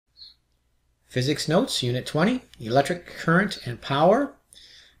Physics Notes, Unit 20, Electric Current and Power.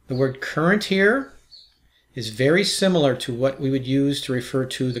 The word current here is very similar to what we would use to refer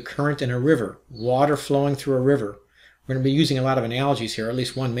to the current in a river, water flowing through a river. We're going to be using a lot of analogies here, or at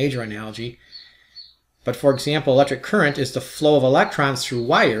least one major analogy. But for example, electric current is the flow of electrons through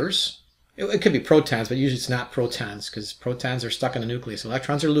wires. It could be protons, but usually it's not protons because protons are stuck in the nucleus.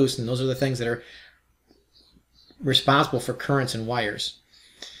 Electrons are loose, and those are the things that are responsible for currents in wires.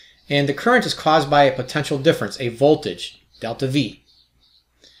 And the current is caused by a potential difference, a voltage, delta V.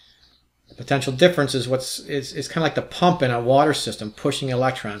 The potential difference is it's kind of like the pump in a water system pushing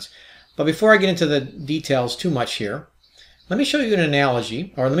electrons. But before I get into the details too much here, let me show you an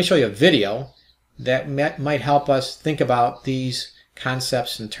analogy, or let me show you a video that might help us think about these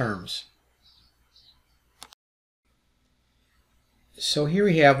concepts and terms. So here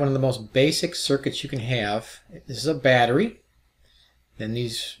we have one of the most basic circuits you can have. This is a battery. Then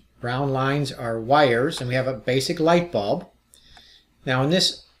these brown lines are wires, and we have a basic light bulb. Now in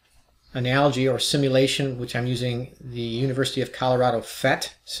this analogy or simulation, which I'm using the University of Colorado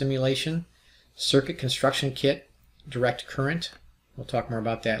PhET simulation, circuit construction kit, direct current. We'll talk more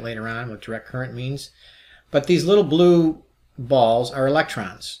about that later on, what direct current means. But these little blue balls are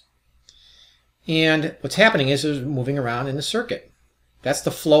electrons. And what's happening is they're moving around in the circuit. That's the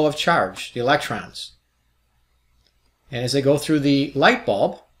flow of charge, the electrons. And as they go through the light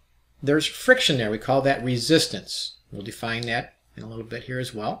bulb, there's friction there. We call that resistance. We'll define that in a little bit here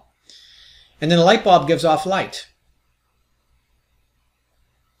as well. And then the light bulb gives off light.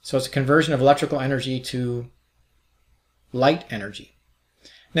 So it's a conversion of electrical energy to light energy.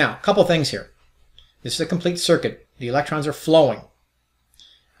 Now, a couple things here. This is a complete circuit. The electrons are flowing.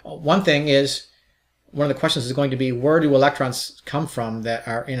 One thing is, one of the questions is going to be, where do electrons come from that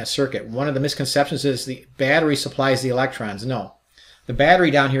are in a circuit? One of the misconceptions is the battery supplies the electrons. No. The battery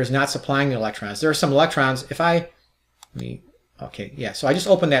down here is not supplying the electrons. There are some electrons. So I just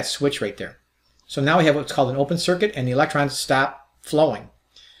opened that switch right there. So now we have what's called an open circuit, and the electrons stop flowing.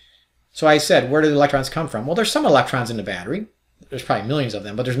 So I said, where do the electrons come from? Well, there's some electrons in the battery. There's probably millions of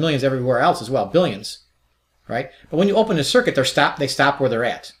them, but there's millions everywhere else as well, billions, right? But when you open the circuit, they stop where they're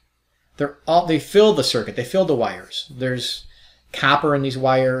at. They fill the circuit. They fill the wires. There's copper in these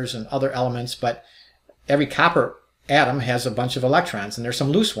wires and other elements, but every copper atom has a bunch of electrons, and there's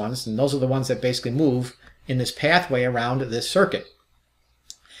some loose ones, and those are the ones that basically move in this pathway around this circuit.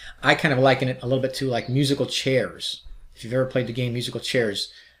 I kind of liken it a little bit to like musical chairs, if you've ever played the game musical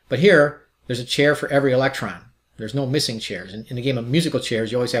chairs. But here, there's a chair for every electron. There's no missing chairs. In the game of musical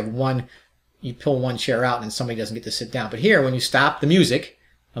chairs, you always have one, you pull one chair out and somebody doesn't get to sit down. But here, when you stop the music,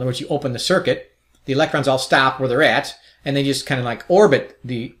 in other words, you open the circuit, the electrons all stop where they're at, and they just kind of like orbit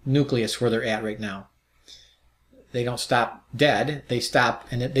the nucleus where they're at right now. They don't stop dead, they stop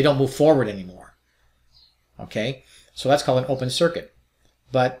and they don't move forward anymore. Okay, so that's called an open circuit.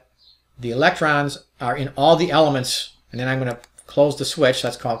 But the electrons are in all the elements, and then I'm going to close the switch.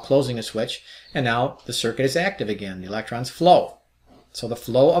 That's called closing the switch, and now the circuit is active again. The electrons flow. So the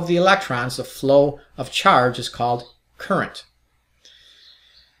flow of the electrons, the flow of charge, is called current.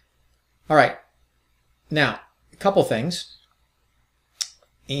 All right, now a couple things.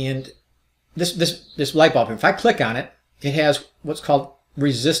 And this light bulb, if I click on it, it has what's called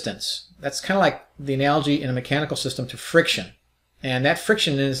resistance. That's kind of like the analogy in a mechanical system to friction. And that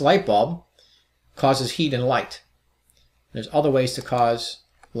friction in this light bulb causes heat and light. There's other ways to cause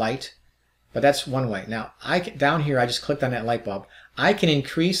light, but that's one way. Now, down here, I just clicked on that light bulb. I can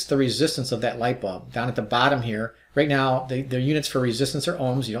increase the resistance of that light bulb. Down at the bottom here, right now, the units for resistance are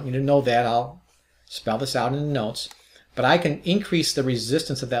ohms. You don't need to know that. I'll spell this out in the notes. But I can increase the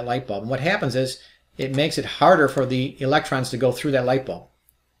resistance of that light bulb. And what happens is it makes it harder for the electrons to go through that light bulb.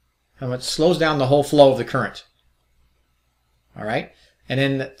 And it slows down the whole flow of the current. All right? And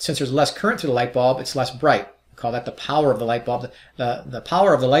then since there's less current through the light bulb, it's less bright. We call that the power of the light bulb. The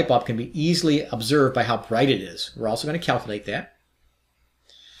power of the light bulb can be easily observed by how bright it is. We're also going to calculate that.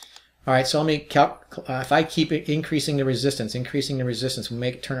 All right, so let me if I keep increasing the resistance,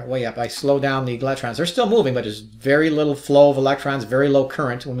 we'll turn it way up. I slow down the electrons. They're still moving, but there's very little flow of electrons, very low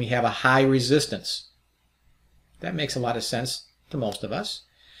current when we have a high resistance. That makes a lot of sense to most of us.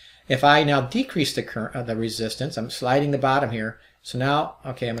 If I now decrease the current, the resistance, I'm sliding the bottom here. So now,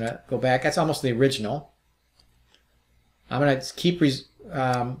 okay, I'm going to go back. That's almost the original. I'm going to keep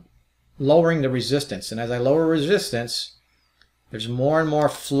lowering the resistance, and as I lower resistance, there's more and more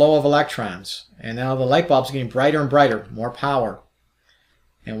flow of electrons. And now the light bulb's getting brighter and brighter, more power.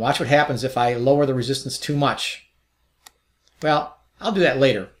 And watch what happens if I lower the resistance too much. Well, I'll do that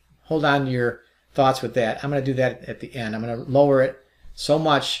later. Hold on to your thoughts with that. I'm going to do that at the end. I'm going to lower it so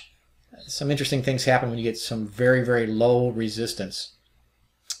much some interesting things happen when you get some very, very low resistance.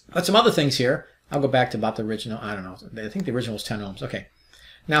 But some other things here, I'll go back to about the original, I don't know, I think the original was 10 ohms. Okay.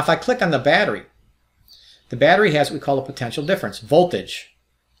 Now if I click on the battery has what we call a potential difference, voltage.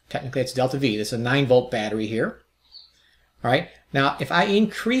 Technically it's delta V. This is a 9-volt battery here. All right. Now if I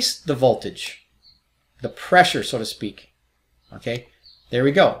increase the voltage, the pressure, so to speak, okay, there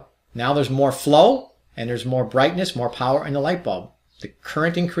we go. Now there's more flow and there's more brightness, more power in the light bulb. The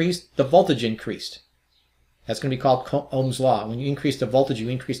current increased, the voltage increased. That's going to be called Ohm's law. When you increase the voltage, you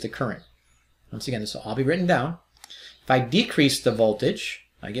increase the current. Once again, this will all be written down. If I decrease the voltage,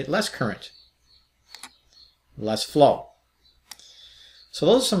 I get less current, less flow. So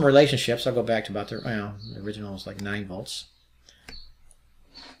those are some relationships. I'll go back to about the original was like 9 volts.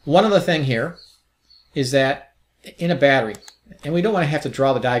 One other thing here is that in a battery, and we don't want to have to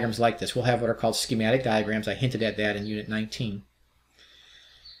draw the diagrams like this. We'll have what are called schematic diagrams. I hinted at that in Unit 19.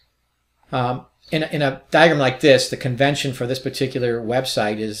 In a diagram like this, the convention for this particular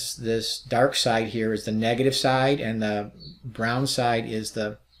website is this dark side here is the negative side, and the brown side is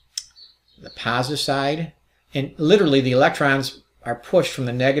the positive side. And literally, the electrons are pushed from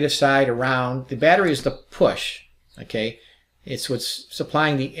the negative side around. The battery is the push, okay? It's what's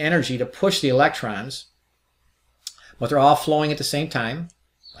supplying the energy to push the electrons, but they're all flowing at the same time,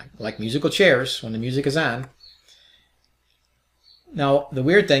 like musical chairs when the music is on. Now, the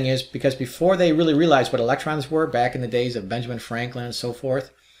weird thing is, because before they really realized what electrons were, back in the days of Benjamin Franklin and so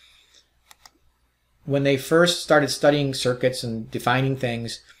forth, when they first started studying circuits and defining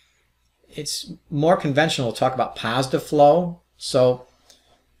things, it's more conventional to talk about positive flow. So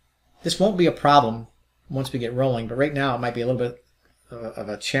this won't be a problem once we get rolling, but right now it might be a little bit of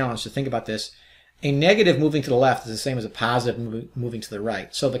a challenge to think about this. A negative moving to the left is the same as a positive moving to the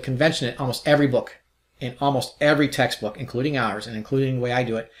right. So the convention in almost every book, in almost every textbook, including ours and including the way I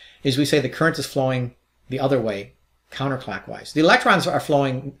do it, is we say the current is flowing the other way, counterclockwise. The electrons are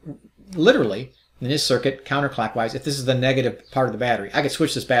flowing literally in this circuit counterclockwise if this is the negative part of the battery. I could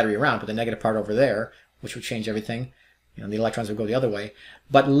switch this battery around, put the negative part over there, which would change everything. You know, the electrons would go the other way.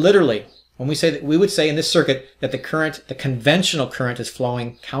 But literally, when we say that, we would say in this circuit that the current, the conventional current, is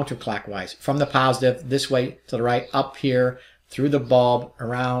flowing counterclockwise from the positive this way to the right, up here, through the bulb,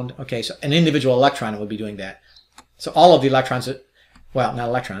 around. Okay, so an individual electron would be doing that. So all of the electrons, well, not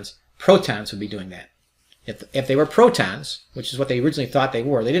electrons, protons would be doing that. If they were protons, which is what they originally thought they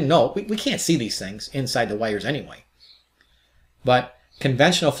were, they didn't know. We can't see these things inside the wires anyway. But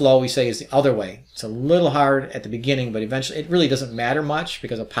conventional flow, we say, is the other way. It's a little hard at the beginning, but eventually it really doesn't matter much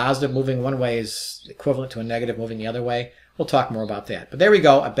because a positive moving one way is equivalent to a negative moving the other way. We'll talk more about that. But there we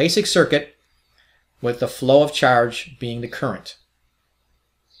go, a basic circuit with the flow of charge being the current.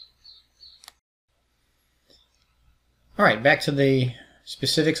 All right, back to the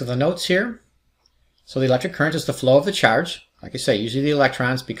specifics of the notes here. So the electric current is the flow of the charge. Like I say, usually the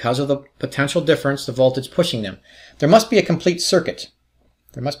electrons, because of the potential difference, the voltage pushing them. There must be a complete circuit.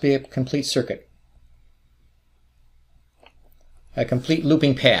 There must be a complete circuit. A complete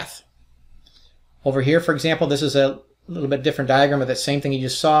looping path. Over here, for example, this is a little bit different diagram of that same thing you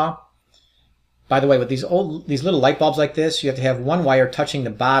just saw. By the way, with these little light bulbs like this, you have to have one wire touching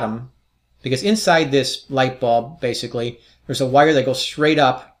the bottom, because inside this light bulb, basically, there's a wire that goes straight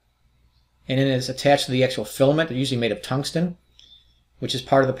up, and then it's attached to the actual filament. They're usually made of tungsten, which is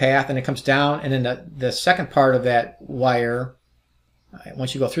part of the path, and it comes down, and then the second part of that wire,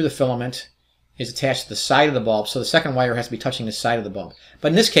 once you go through the filament, is attached to the side of the bulb, so the second wire has to be touching the side of the bulb. But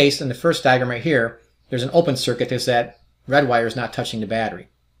in this case, in the first diagram right here, there's an open circuit. There's that red wire is not touching the battery.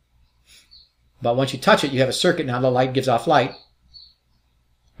 But once you touch it, you have a circuit. Now the light gives off light,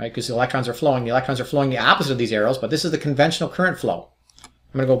 right? Because the electrons are flowing. The electrons are flowing the opposite of these arrows, but this is the conventional current flow.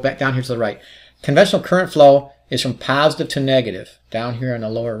 I'm going to go back down here to the right. Conventional current flow is from positive to negative, down here on the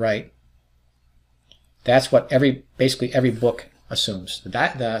lower right. That's what basically every book assumes.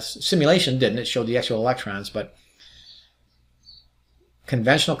 The simulation didn't. It showed the actual electrons, but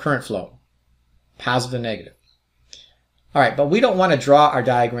conventional current flow, positive to negative. All right, but we don't want to draw our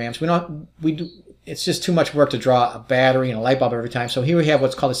diagrams. It's just too much work to draw a battery and a light bulb every time. So here we have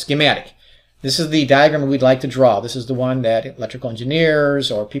what's called a schematic. This is the diagram we'd like to draw. This is the one that electrical engineers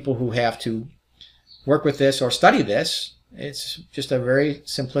or people who have to work with this or study this, it's just a very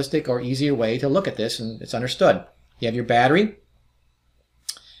simplistic or easier way to look at this, and it's understood. You have your battery,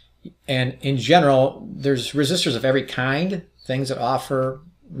 and in general, there's resistors of every kind, things that offer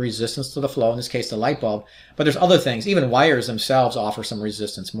resistance to the flow, in this case the light bulb, but there's other things. Even wires themselves offer some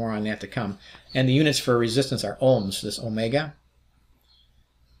resistance, more on that to come. And the units for resistance are ohms, this omega.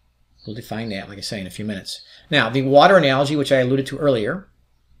 We'll define that, like I say, in a few minutes. Now, the water analogy, which I alluded to earlier,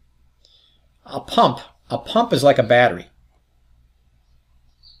 a pump is like a battery.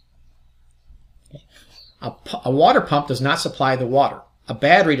 A water pump does not supply the water. A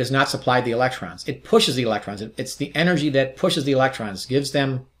battery does not supply the electrons. It pushes the electrons. It's the energy that pushes the electrons, gives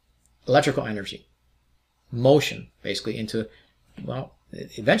them electrical energy, motion, basically, into, well,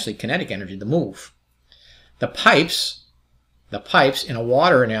 eventually kinetic energy, the move. The pipes in a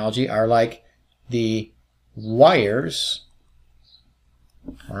water analogy are like the wires,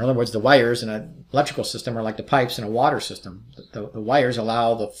 or in other words, the wires in an electrical system are like the pipes in a water system. The wires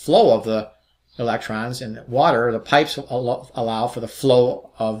allow the flow of the electrons, and water, the pipes allow for the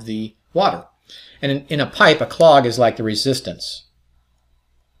flow of the water. And in a pipe, a clog is like the resistance.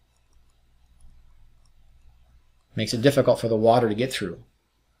 Makes it difficult for the water to get through.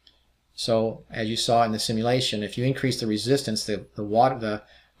 So, as you saw in the simulation, if you increase the resistance, the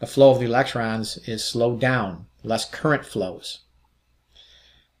flow of the electrons is slowed down. Less current flows.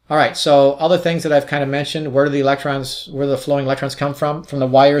 All right, so other things that I've kind of mentioned, where do the flowing electrons come from? From the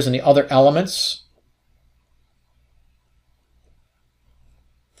wires and the other elements.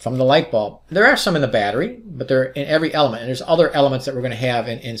 From the light bulb. There are some in the battery, but they're in every element. And there's other elements that we're going to have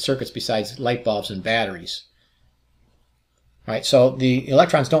in circuits besides light bulbs and batteries. All right, so the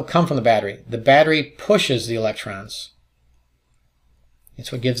electrons don't come from the battery. The battery pushes the electrons.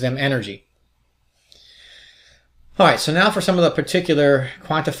 It's what gives them energy. All right, so now for some of the particular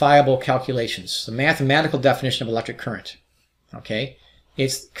quantifiable calculations. The mathematical definition of electric current. Okay,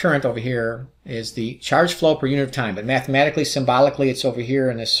 it's current over here is the charge flow per unit of time, but mathematically, symbolically, it's over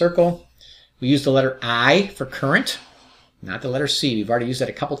here in this circle. We use the letter I for current, not the letter C. We've already used that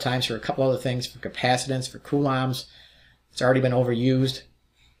a couple times for a couple other things, for capacitance, for coulombs. It's already been overused.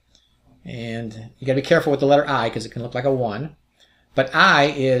 And you got to be careful with the letter I because it can look like a 1. But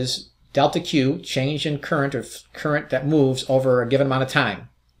I is delta Q, change in current, or current that moves over a given amount of time.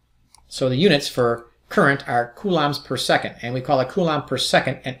 So the units for current are coulombs per second, and we call a coulomb per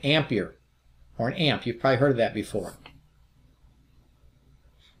second an ampere, or an amp. You've probably heard of that before.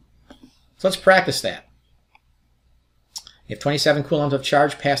 So let's practice that. If 27 coulombs of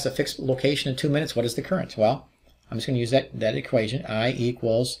charge pass a fixed location in 2 minutes, what is the current? Well, I'm just going to use that equation. I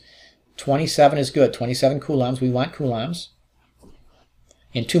equals 27 is good. 27 coulombs. We want coulombs.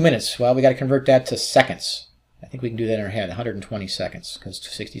 In 2 minutes, well, we got to convert that to seconds. I think we can do that in our head, 120 seconds, because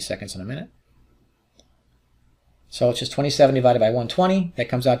 60 seconds in a minute. So it's just 27 divided by 120. That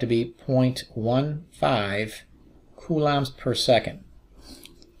comes out to be 0.15 coulombs per second.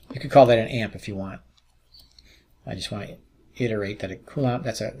 You could call that an amp if you want. I just want to iterate that a coulomb,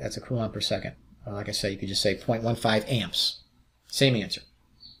 that's a coulomb per second. Or like I said, you could just say 0.15 amps. Same answer.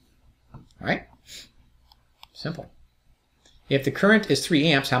 All right? Simple. If the current is 3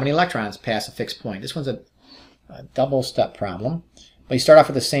 amps, how many electrons pass a fixed point? This one's a double step problem. But you start off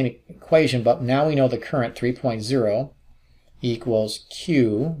with the same equation, but now we know the current 3.0 equals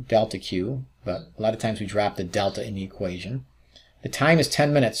Q, delta Q, but a lot of times we drop the delta in the equation. The time is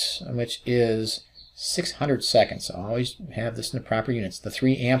 10 minutes, which is 600 seconds. So always have this in the proper units. The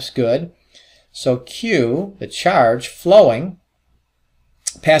 3 amps, good. So Q, the charge flowing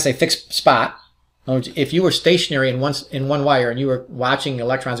past a fixed spot. In other words, if you were stationary in one wire and you were watching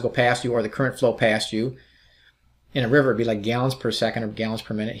electrons go past you or the current flow past you, in a river it'd be like gallons per second or gallons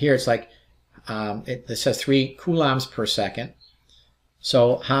per minute. Here it's like, it says 3 coulombs per second.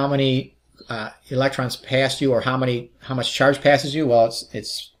 So how many electrons pass you, or how much charge passes you? Well,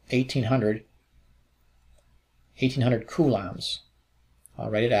 it's 1800 coulombs. I'll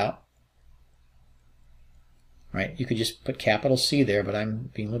write it out. Right, you could just put capital C there, but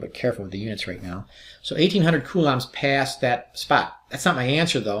I'm being a little bit careful with the units right now. So 1800 coulombs past that spot. That's not my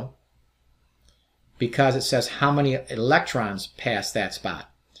answer though, because it says how many electrons pass that spot.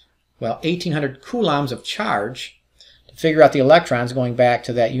 Well, 1800 coulombs of charge, to figure out the electrons, going back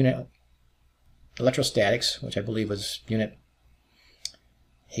to that unit electrostatics, which I believe was unit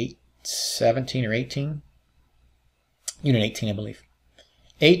 17 or 18. Unit 18, I believe.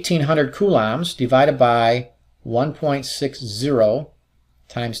 1800 coulombs divided by 1.60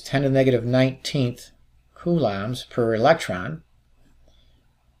 times 10 to the negative 19th coulombs per electron.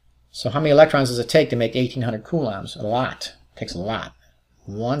 So how many electrons does it take to make 1800 coulombs? A lot. It takes a lot.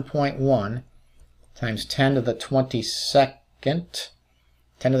 1.1 times 10 to the 22nd,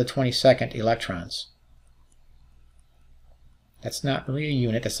 10 to the 22nd electrons. That's not really a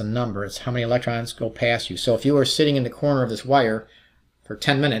unit, that's a number. It's how many electrons go past you. So if you were sitting in the corner of this wire for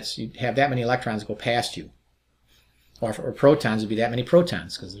 10 minutes, you'd have that many electrons go past you. Or for protons, it'd be that many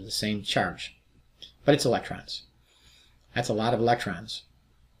protons because they're the same charge. But it's electrons. That's a lot of electrons.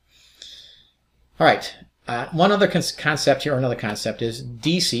 All right. One other concept here, or another concept, is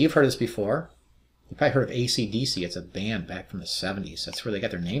DC. You've heard this before. You probably heard of AC/DC. It's a band back from the 70s. That's where they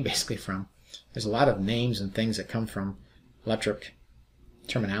got their name basically from. There's a lot of names and things that come from electric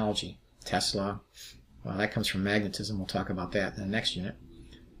terminology. Tesla, well, that comes from magnetism. We'll talk about that in the next unit,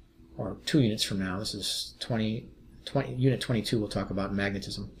 or 2 units from now. This is unit 22. We'll talk about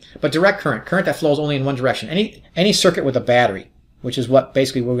magnetism. But direct current, current that flows only in one direction. Any circuit with a battery, which is what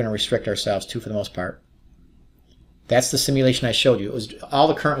basically we're going to restrict ourselves to for the most part. That's the simulation I showed you. It was all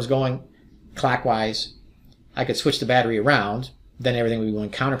the current was going clockwise. I could switch the battery around, then everything would be going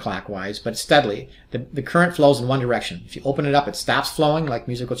counterclockwise, but steadily. The current flows in one direction. If you open it up, it stops flowing like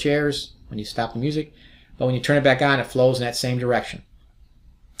musical chairs when you stop the music, but when you turn it back on, it flows in that same direction.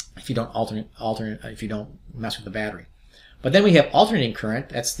 If you don't if you don't mess with the battery. But then we have alternating current.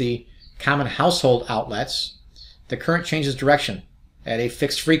 That's the common household outlets. The current changes direction at a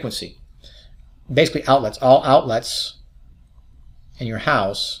fixed frequency. Basically outlets, all outlets in your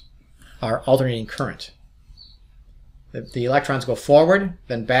house are alternating current. The electrons go forward,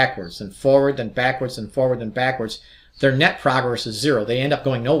 then backwards, then forward, then backwards, then forward, then backwards. Their net progress is 0. They end up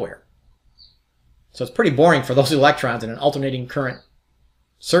going nowhere. So it's pretty boring for those electrons in an alternating current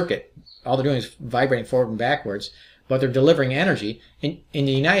circuit. All they're doing is vibrating forward and backwards, but they're delivering energy. In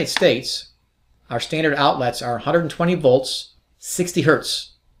the United States, our standard outlets are 120 volts, 60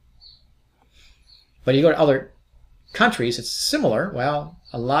 hertz. But you go to other countries, it's similar. Well,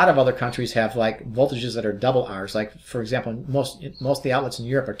 a lot of other countries have like voltages that are double ours. Like, for example, most of the outlets in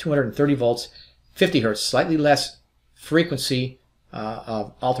Europe are 230 volts, 50 hertz, slightly less frequency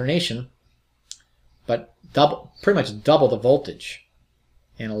of alternation, but pretty much double the voltage.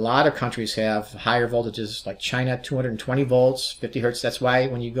 And a lot of countries have higher voltages, like China, 220 volts, 50 hertz. That's why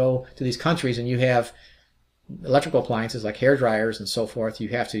when you go to these countries and you have electrical appliances like hair dryers and so forth, you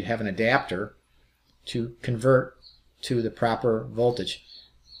have to have an adapter to convert to the proper voltage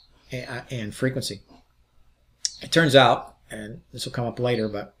and frequency. It turns out, and this will come up later,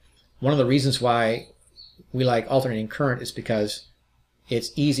 but one of the reasons why we like alternating current is because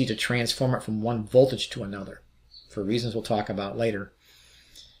it's easy to transform it from one voltage to another, for reasons we'll talk about later.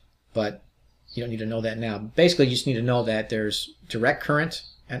 But you don't need to know that now. Basically, you just need to know that there's direct current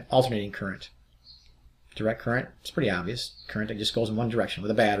and alternating current. Direct current, it's pretty obvious. Current that just goes in one direction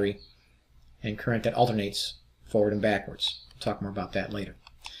with a battery, and current that alternates forward and backwards. We'll talk more about that later.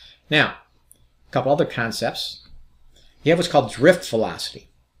 Now, a couple other concepts. You have what's called drift velocity.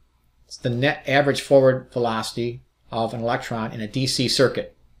 It's the net average forward velocity of an electron in a DC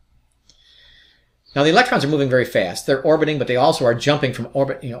circuit. Now, the electrons are moving very fast. They're orbiting, but they also are jumping from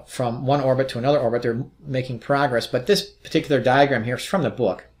orbit, from one orbit to another orbit. They're making progress. But this particular diagram here is from the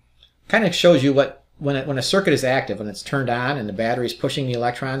book. Kind of shows you what when a circuit is active, when it's turned on and the battery is pushing the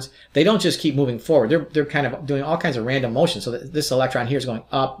electrons, they don't just keep moving forward. They're kind of doing all kinds of random motions. So that this electron here is going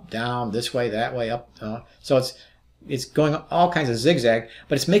up, down, this way, that way, up. So it's going all kinds of zigzag,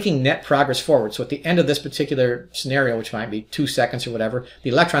 but it's making net progress forward. So at the end of this particular scenario, which might be 2 seconds or whatever, the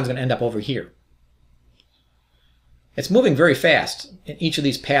electron's going to end up over here. It's moving very fast in each of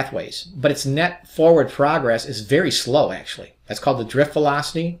these pathways, but its net forward progress is very slow, actually. That's called the drift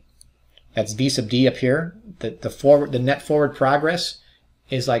velocity. That's V sub D up here. The net forward progress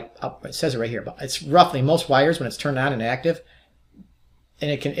is like up. It says it right here, but it's roughly, most wires when it's turned on and active,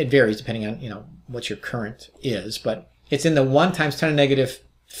 and it varies depending on what your current is, but it's in the 1 ×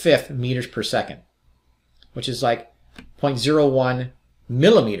 10⁻⁵ meters per second, which is like 0.01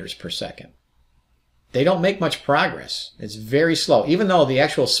 millimeters per second. They don't make much progress. It's very slow, even though the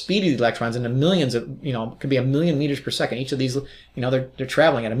actual speed of the electrons in the millions of, could be 1,000,000 meters per second. Each of these, they're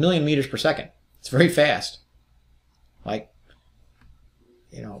traveling at 1,000,000 meters per second. It's very fast. Like,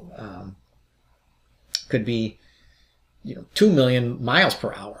 could be, 2 million miles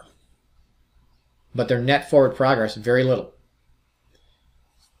per hour. But their net forward progress is very little.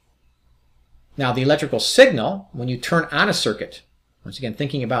 Now, the electrical signal, when you turn on a circuit, once again,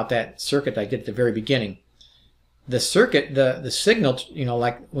 thinking about that circuit I did at the very beginning, the circuit, the signal,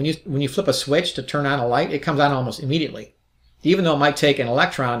 like when you flip a switch to turn on a light, it comes on almost immediately. Even though it might take an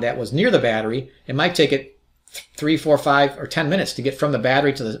electron that was near the battery, it might take it 3, 4, 5, or 10 minutes to get from the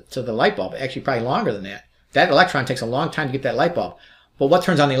battery to the light bulb. Actually, probably longer than that. That electron takes a long time to get that light bulb. But what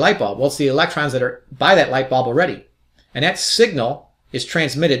turns on the light bulb? Well, it's the electrons that are by that light bulb already. And that signal is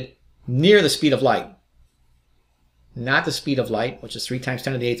transmitted near the speed of light. Not the speed of light, which is 3 ×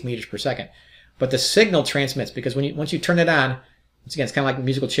 10⁸ meters per second. But the signal transmits, because once you turn it on, once again, it's kind of like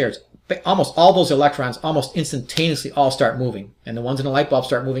musical chairs. Almost all those electrons almost instantaneously all start moving. And the ones in the light bulb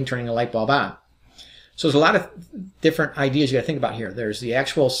start moving, turning the light bulb on. So there's a lot of different ideas you got to think about here. There's the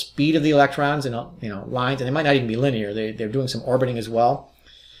actual speed of the electrons and lines, and they might not even be linear. They're doing some orbiting as well.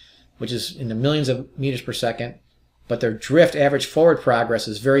 which is in the millions of meters per second, but their drift average forward progress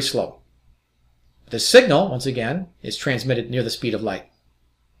is very slow. The signal, once again, is transmitted near the speed of light.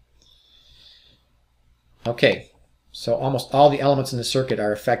 Okay, so almost all the elements in the circuit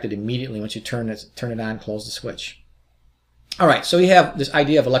are affected immediately once you turn it on, close the switch. All right, so we have this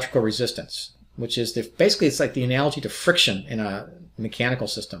idea of electrical resistance, which is basically it's like the analogy to friction in a mechanical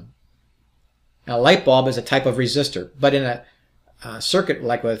system. Now, a light bulb is a type of resistor, but in a circuit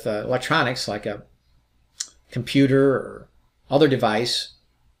like with electronics, like a computer or other device,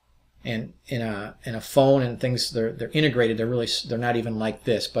 and in a phone and things, they're integrated. They're not even like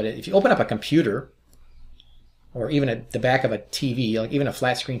this. But if you open up a computer, or even at the back of a TV, like even a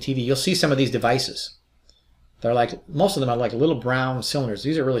flat screen TV, you'll see some of these devices. They're like, most of them are like little brown cylinders.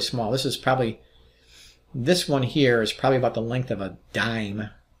 These are really small. This one here is probably about the length of a dime.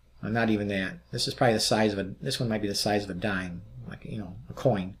 Not even that. This is probably the size of this one might be the size of a dime, like, a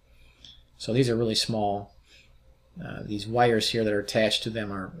coin. So these are really small. These wires here that are attached to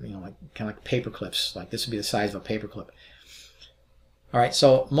them are, like kind of like paper clips. Like this would be the size of a paper clip. All right,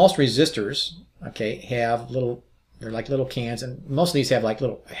 so most resistors, okay, they're like little cans, and most of these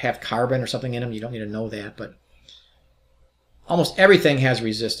have carbon or something in them. You don't need to know that, but almost everything has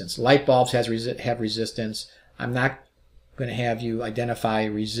resistance. Light bulbs have resistance. I'm not going to have you identify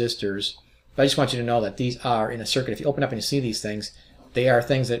resistors, but I just want you to know that these are in a circuit. If you open up and you see these things, they are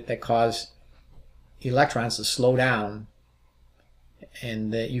things that cause electrons to slow down,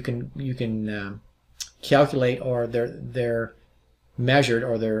 and that you can calculate, or they're measured,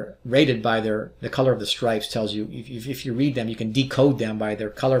 or they're rated by the color of the stripes. Tells you, if you read them, you can decode them by their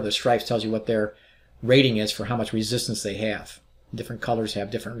color of the stripes. Tells you what their rating is for how much resistance they have. Different colors have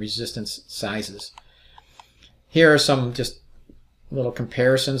different resistance sizes. Here are some just little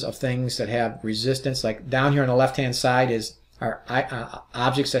comparisons of things that have resistance. Like down here on the left-hand side are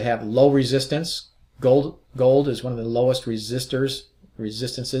objects that have low resistance. Gold is one of the lowest resistances.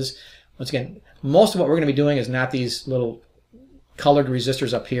 Once again, most of what we're going to be doing is not these little colored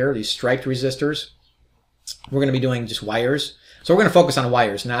resistors up here, these striped resistors. We're going to be doing just wires. So we're going to focus on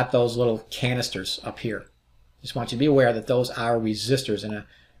wires, not those little canisters up here. Just want you to be aware that those are resistors in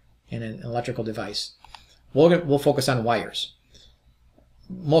an electrical device. We'll focus on wires.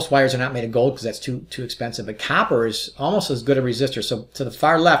 Most wires are not made of gold because that's too expensive, but copper is almost as good a resistor. So to the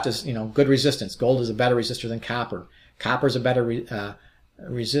far left is good resistance. Gold is a better resistor than copper. Copper is a better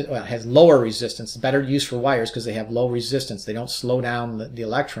has lower resistance. Better use for wires because they have low resistance. They don't slow down the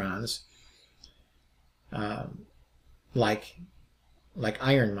electrons like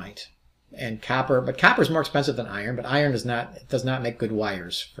iron might. And copper is more expensive than iron, but iron does not make good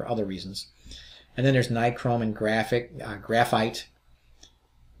wires for other reasons. And then there's nichrome and graphite.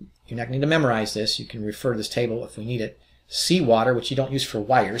 You're not going to need to memorize this. You can refer to this table if we need it. Seawater, which you don't use for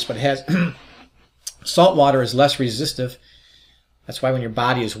wires, but it has salt water is less resistive. That's why when your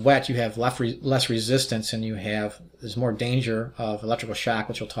body is wet, you have less resistance, and there's more danger of electrical shock,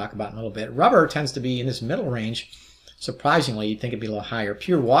 which we'll talk about in a little bit. Rubber tends to be in this middle range. Surprisingly, you'd think it'd be a little higher.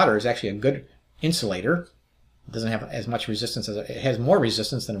 Pure water is actually a good insulator. It doesn't have as much resistance it has more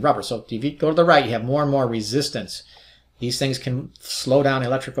resistance than rubber. So if you go to the right, you have more and more resistance. These things can slow down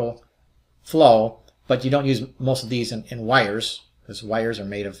electrical flow, but you don't use most of these in wires, because wires are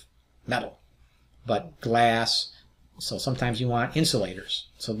made of metal. But glass, so sometimes you want insulators.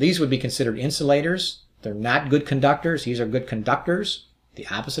 So these would be considered insulators. They're not good conductors. These are good conductors, the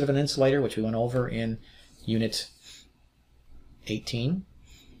opposite of an insulator, which we went over in Unit 18.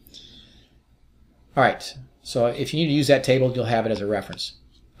 All right, so if you need to use that table, you'll have it as a reference.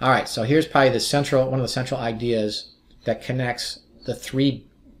 All right, so here's probably one of the central ideas that connects the three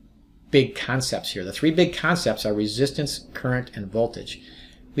big concepts here. The three big concepts are resistance, current, and voltage.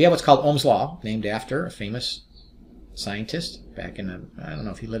 We have what's called Ohm's Law, named after a famous scientist back in I don't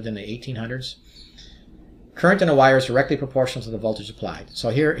know if he lived in the 1800s. Current in a wire is directly proportional to the voltage applied. So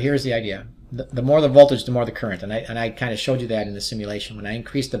here's the idea. The more the voltage, the more the current. And I kind of showed you that in the simulation. When I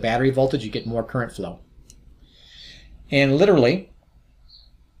increase the battery voltage, you get more current flow. And literally,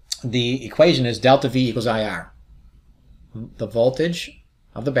 the equation is delta V equals IR. The voltage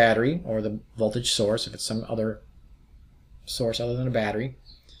of the battery, or the voltage source, if it's some other source other than a battery,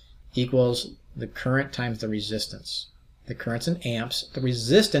 equals the current times the resistance. The current's in amps. The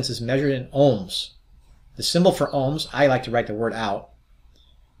resistance is measured in ohms. The symbol for ohms, I like to write the word out,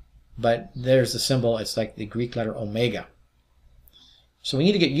 but there's the symbol. It's like the Greek letter omega. So we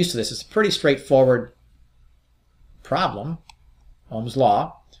need to get used to this. It's a pretty straightforward problem, Ohm's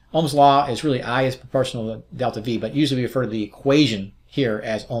Law. Ohm's Law is really I is proportional to delta V, but usually we refer to the equation here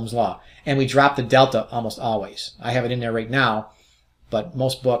as Ohm's Law. And we drop the delta almost always. I have it in there right now, but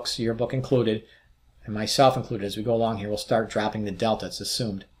most books, your book included, and myself included, as we go along here, we'll start dropping the delta. It's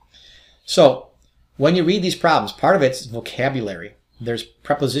assumed. So when you read these problems, part of it's vocabulary. There's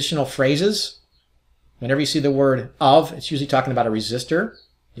prepositional phrases. Whenever you see the word of, it's usually talking about a resistor.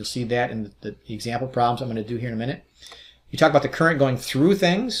 You'll see that in the example problems I'm going to do here in a minute. You talk about the current going through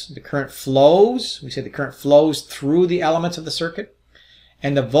things. The current flows. We say the current flows through the elements of the circuit.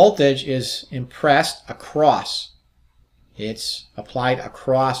 And the voltage is impressed across. It's applied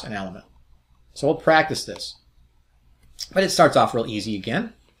across an element. So we'll practice this. But it starts off real easy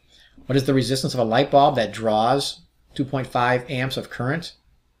again. What is the resistance of a light bulb that draws 2.5 amps of current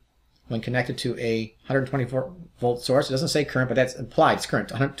when connected to a 124 volt source? It doesn't say current, but that's implied. It's current,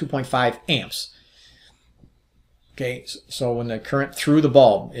 2.5 amps. Okay, so when the current through the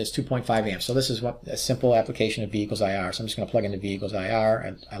bulb is 2.5 amps. So this is what a simple application of V equals IR. So I'm just going to plug in the V equals IR,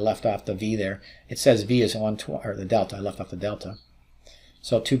 and I left off the V there. It says V is or the delta. I left off the delta.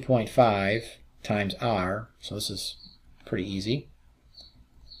 So 2.5 times R. So this is pretty easy.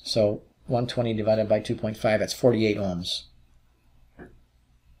 So 120 divided by 2.5, that's 48 ohms.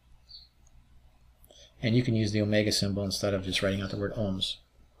 And you can use the omega symbol instead of just writing out the word ohms.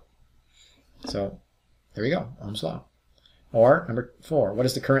 So there we go, Ohm's law. Or number 4, what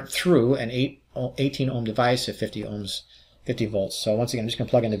is the current through an 18 ohm device at 50 ohms, 50 volts? So once again, I'm just going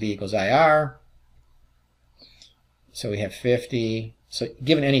to plug in the V equals IR. So we have 50. So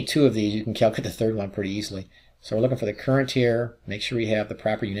given any two of these, you can calculate the third one pretty easily. So we're looking for the current here. Make sure we have the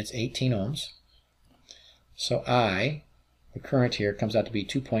proper units, 18 ohms. So I, the current here, comes out to be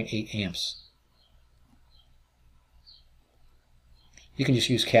 2.8 amps. You can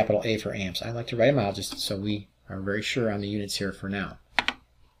just use capital A for amps. I like to write them out just so we are very sure on the units here for now.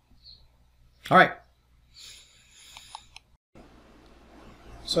 All right.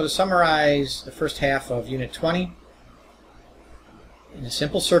 So to summarize the first half of Unit 20, in a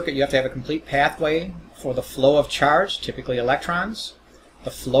simple circuit, you have to have a complete pathway for the flow of charge, typically electrons.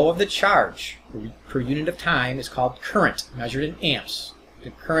 The flow of the charge per unit of time is called current, measured in amps.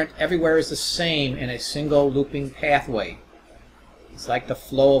 The current everywhere is the same in a single looping pathway. It's like the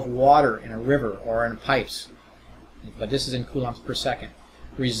flow of water in a river or in pipes, but this is in coulombs per second.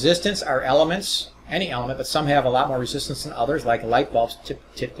 Resistance are elements, any element, but some have a lot more resistance than others, like light bulbs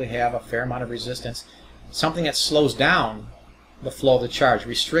typically have a fair amount of resistance. Something that slows down the flow of the charge,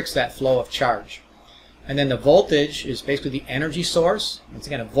 restricts that flow of charge. And then the voltage is basically the energy source. Once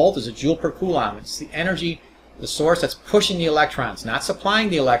again, a volt is a joule per coulomb. It's the energy, the source that's pushing the electrons, not supplying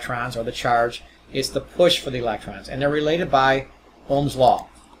the electrons or the charge. It's the push for the electrons. And they're related by Ohm's law,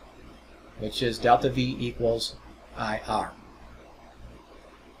 which is delta V equals IR.